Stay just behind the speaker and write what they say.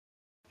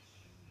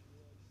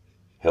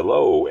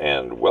Hello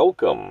and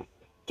welcome.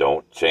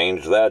 Don't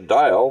change that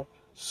dial.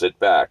 Sit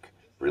back,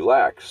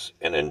 relax,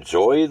 and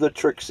enjoy the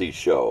Trixie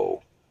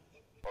Show.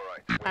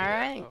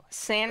 Alright,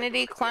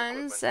 sanity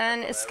cleanse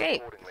and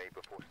escape.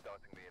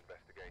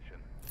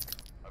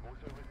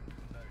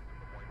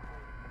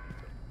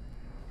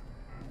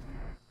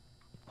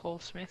 Paul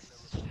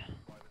Smith.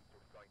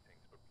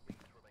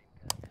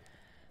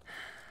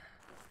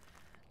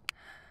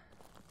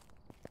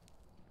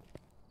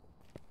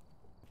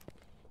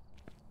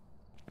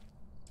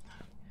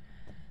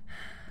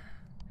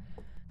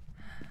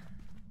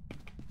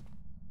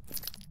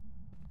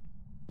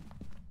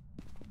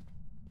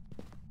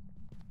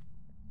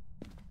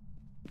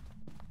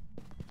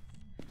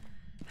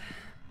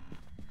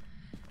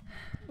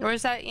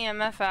 Where's that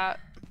EMF at?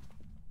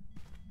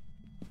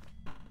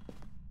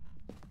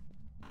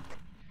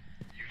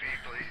 UV,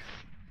 please,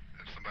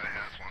 if somebody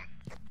has one.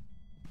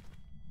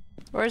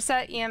 Where's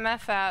that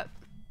EMF at?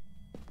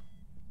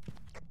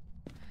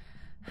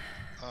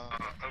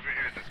 Over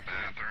here at this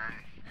bathroom.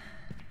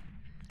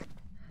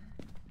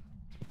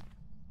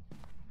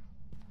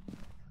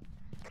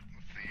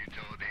 What's the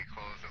utility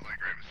closet,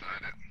 like right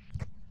beside it?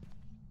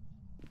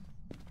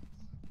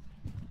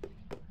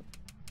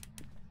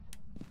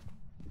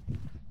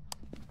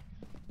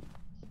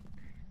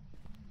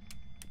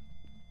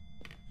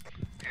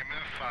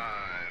 EMF 5.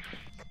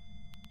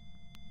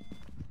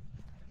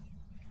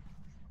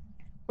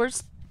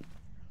 Where's...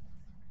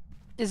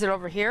 Is it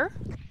over here?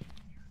 In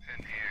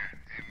here.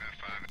 EMF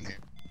 5 in here.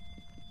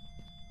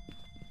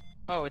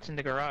 Oh, it's in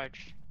the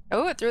garage.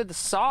 Oh, it threw the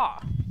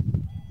saw.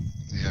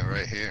 Yeah,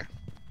 right here.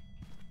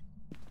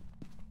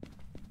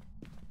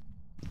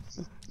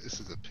 This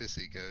is a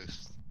pissy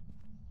ghost.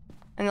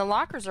 And the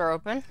lockers are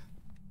open.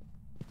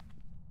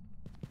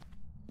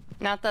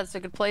 Not that's a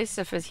good place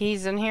if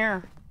he's in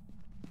here.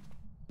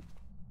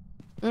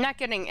 I'm not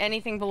getting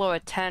anything below a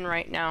 10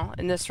 right now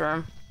in this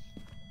room.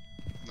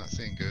 Not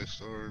seeing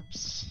ghost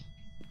orbs.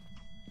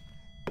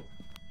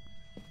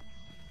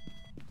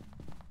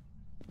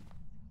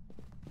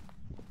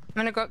 I'm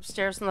gonna go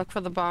upstairs and look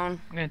for the bone.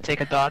 I'm gonna take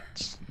a dot.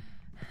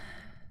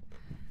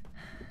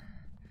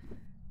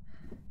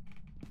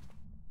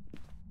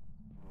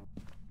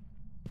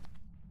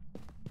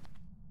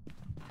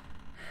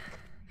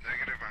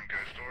 Negative on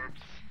ghost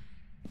orbs.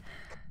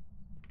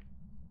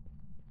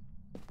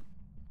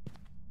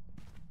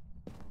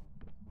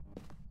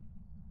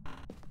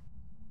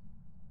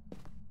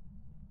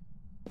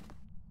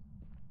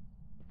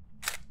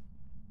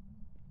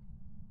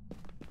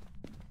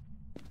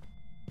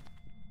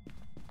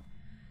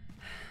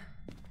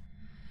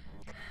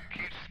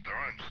 Keeps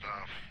throwing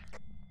stuff.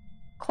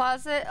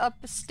 Closet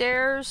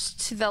upstairs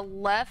to the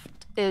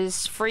left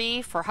is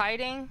free for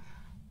hiding.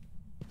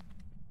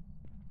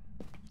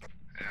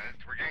 Yeah,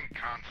 we're getting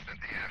constant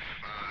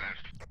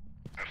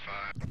F5.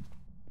 F5.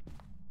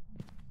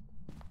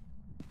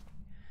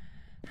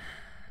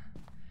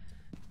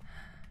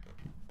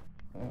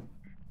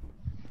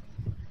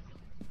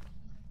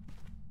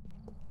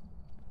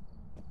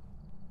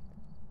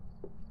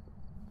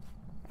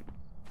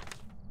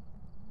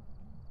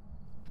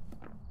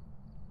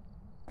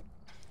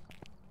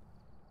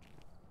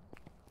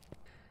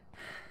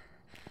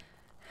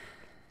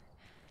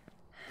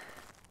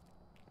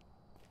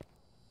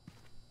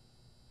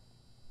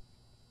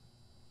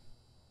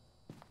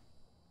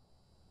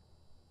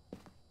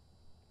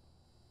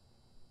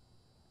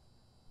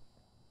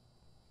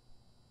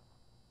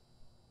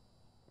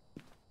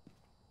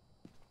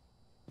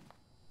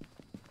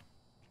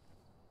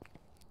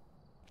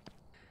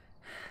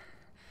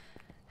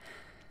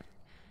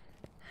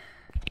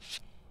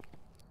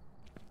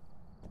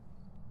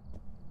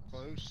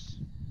 Close.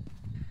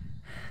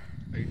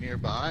 Are you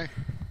nearby?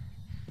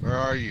 Where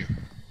are you?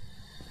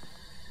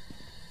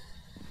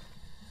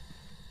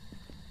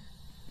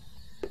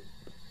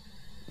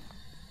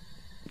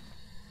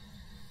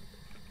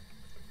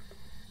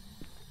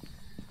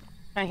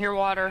 I hear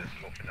water.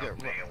 Yeah,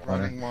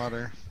 running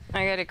water.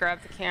 I gotta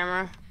grab the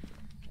camera.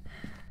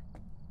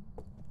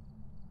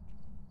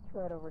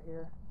 Right over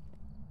here.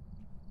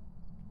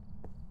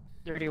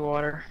 Dirty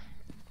water.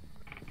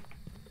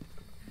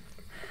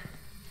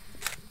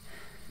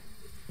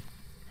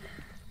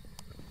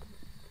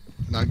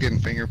 Not getting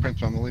fingerprints,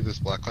 but I'm gonna leave this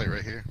black light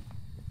right here.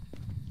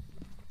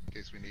 In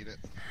case we need it.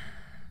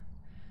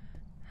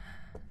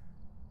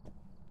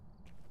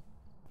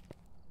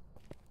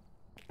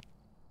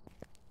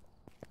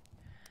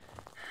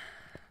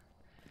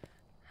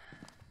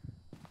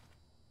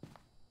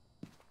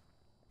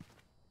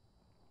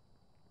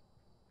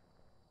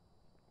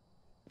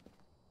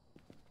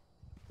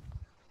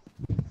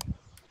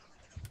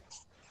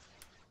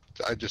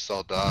 I just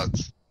saw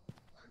dots.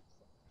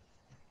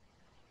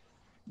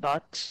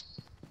 Dots.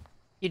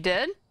 You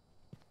did?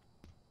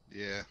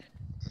 Yeah.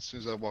 As soon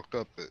as I walked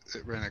up,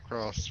 it ran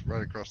across,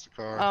 right across the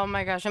car. Oh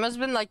my gosh, it must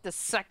have been like the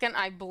second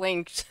I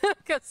blinked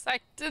because I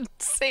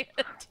didn't see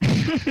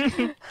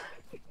it.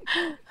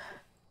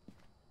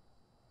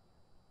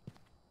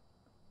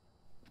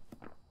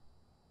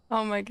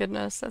 Oh my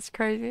goodness, that's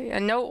crazy.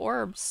 And no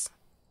orbs.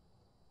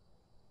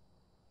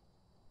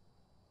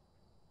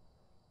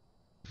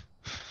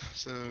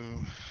 So,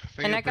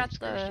 And I got fingerprints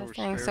can the restore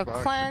thing. spare So box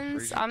and cleanse.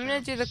 freezing I'm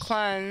gonna do the temps.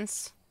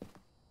 cleanse.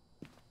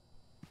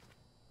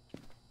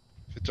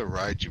 If it's a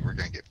ride, we're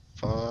gonna get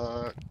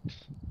fucked.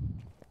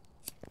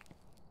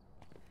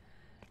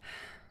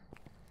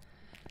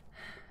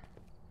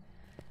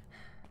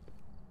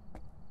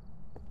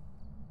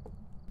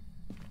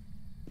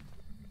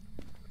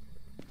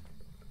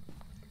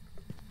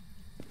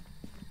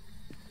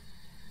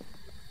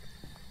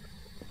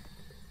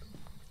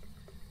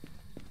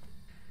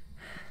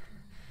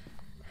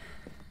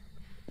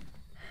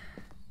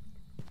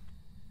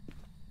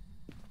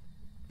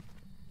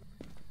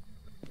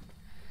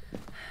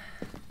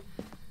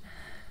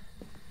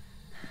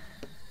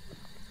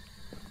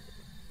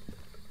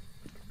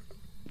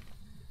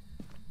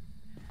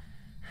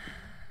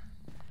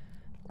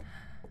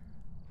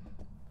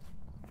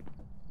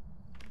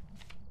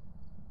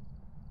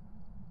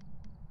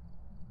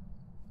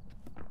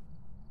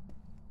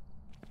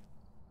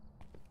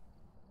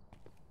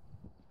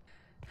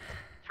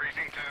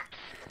 Freezing temps.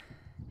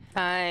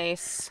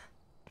 Nice.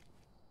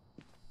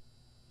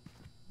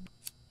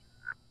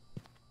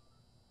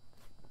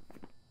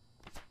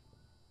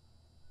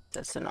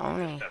 That's an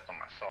Oni. Stepped on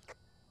myself.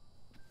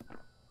 I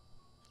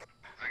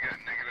got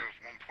negative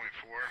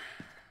 1.4.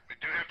 We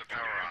do have the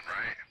power on,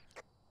 right?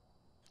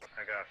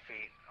 I got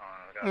feet on.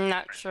 I got I'm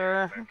not prints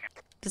sure. here, but I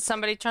can't- Did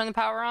somebody turn the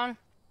power on?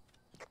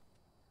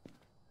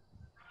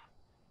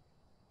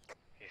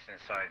 He's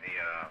inside the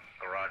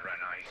garage right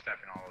now. He's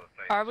stepping all over the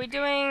place. Are we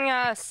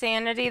doing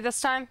sanity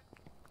this time?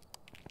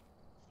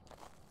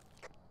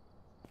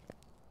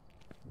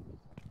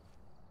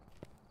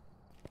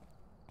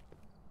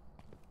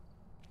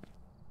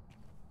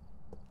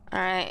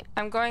 Alright,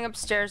 I'm going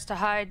upstairs to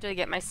hide to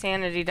get my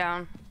sanity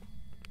down.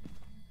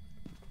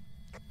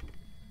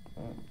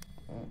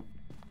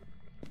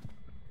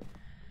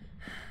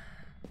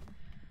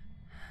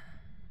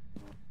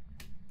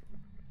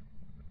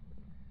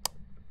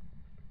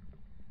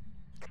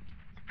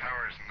 The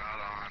power is not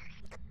on.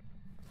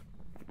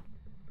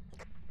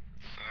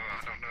 So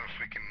I don't know if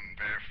we can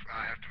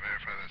verify. I have to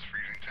verify those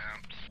freezing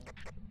temps.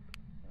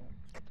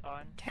 It's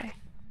on. Okay.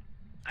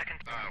 I can.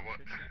 What?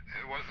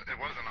 It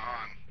wasn't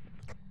on.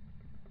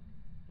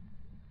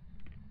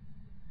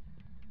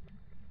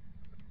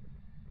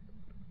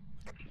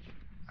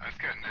 I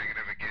just got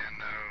negative again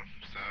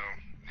though, so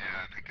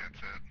yeah, I think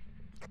that's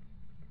it.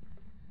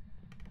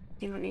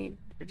 You don't need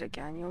it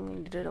again, you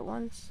only did it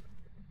once.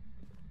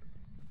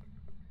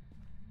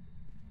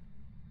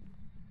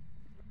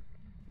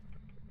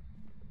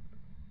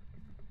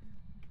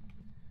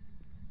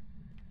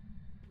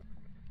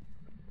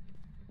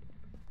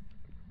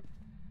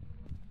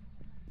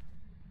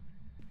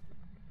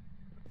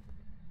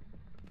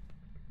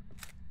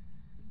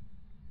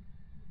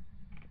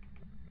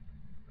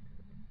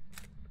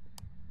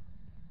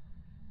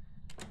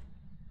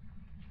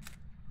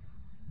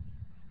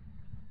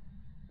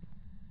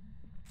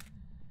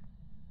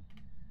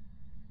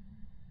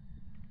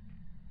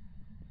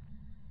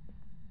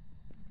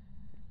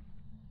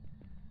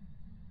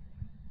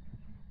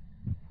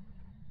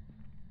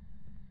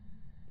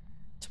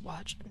 To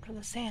watch for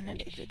the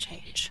sanity to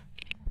change.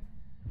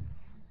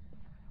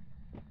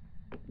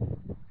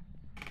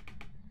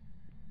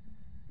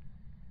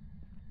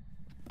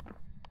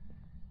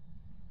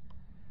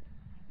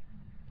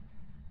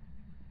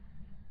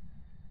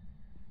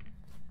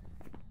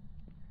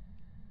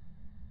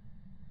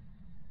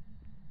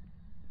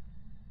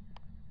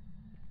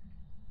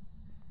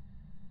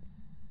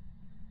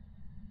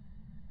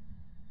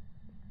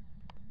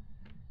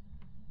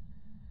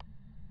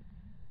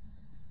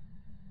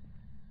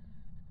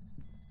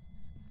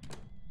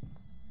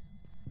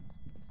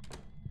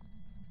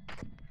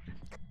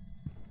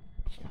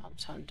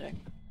 Jobs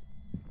hunting.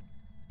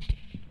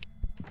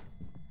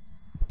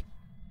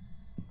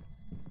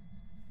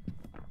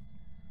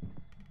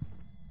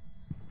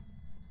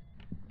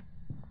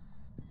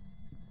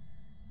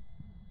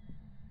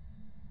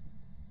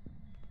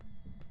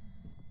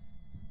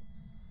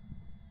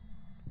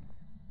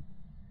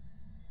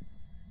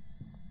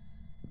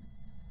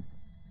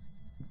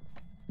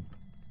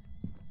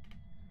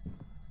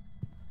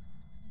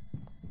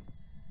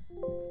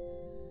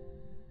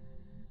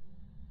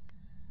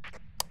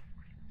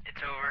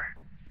 It's over.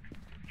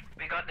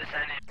 We got the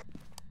sanity.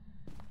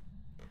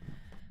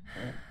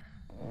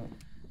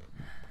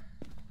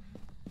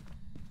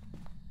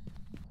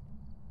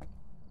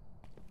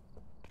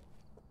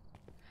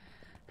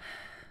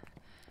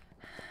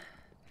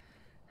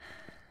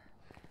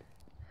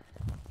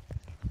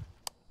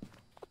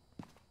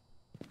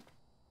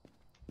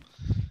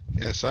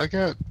 Yeah, so I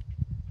got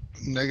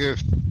negative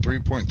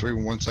 3.3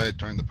 when once I had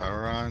turned the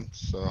power on,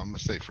 so I'm gonna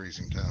say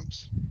freezing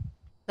temps.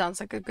 Sounds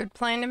like a good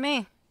plan to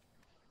me.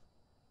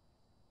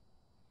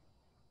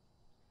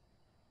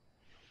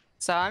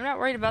 So I'm not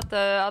worried about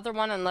the other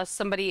one unless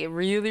somebody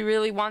really,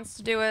 really wants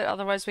to do it.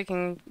 Otherwise, we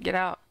can get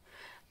out.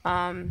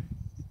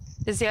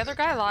 Is the other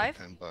guy alive?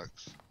 $10.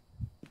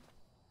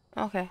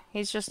 Okay,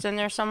 he's just in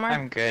there somewhere.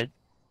 I'm good.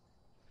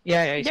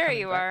 Yeah, yeah. He's There coming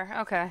you back.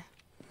 are. Okay.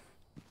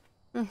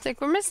 I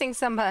think we're missing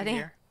somebody.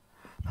 Here.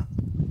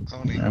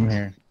 Tony. I'm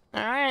here.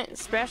 Alright,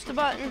 smash the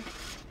button.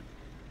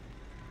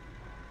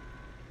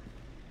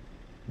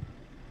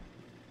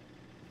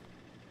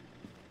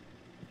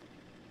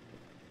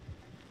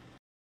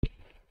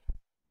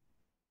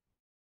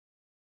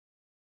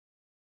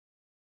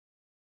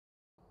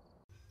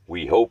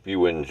 We hope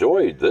you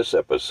enjoyed this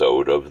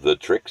episode of The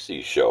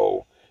Trixie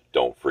Show.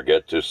 Don't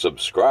forget to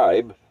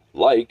subscribe,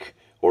 like,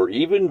 or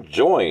even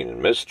join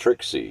Miss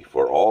Trixie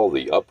for all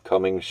the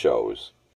upcoming shows.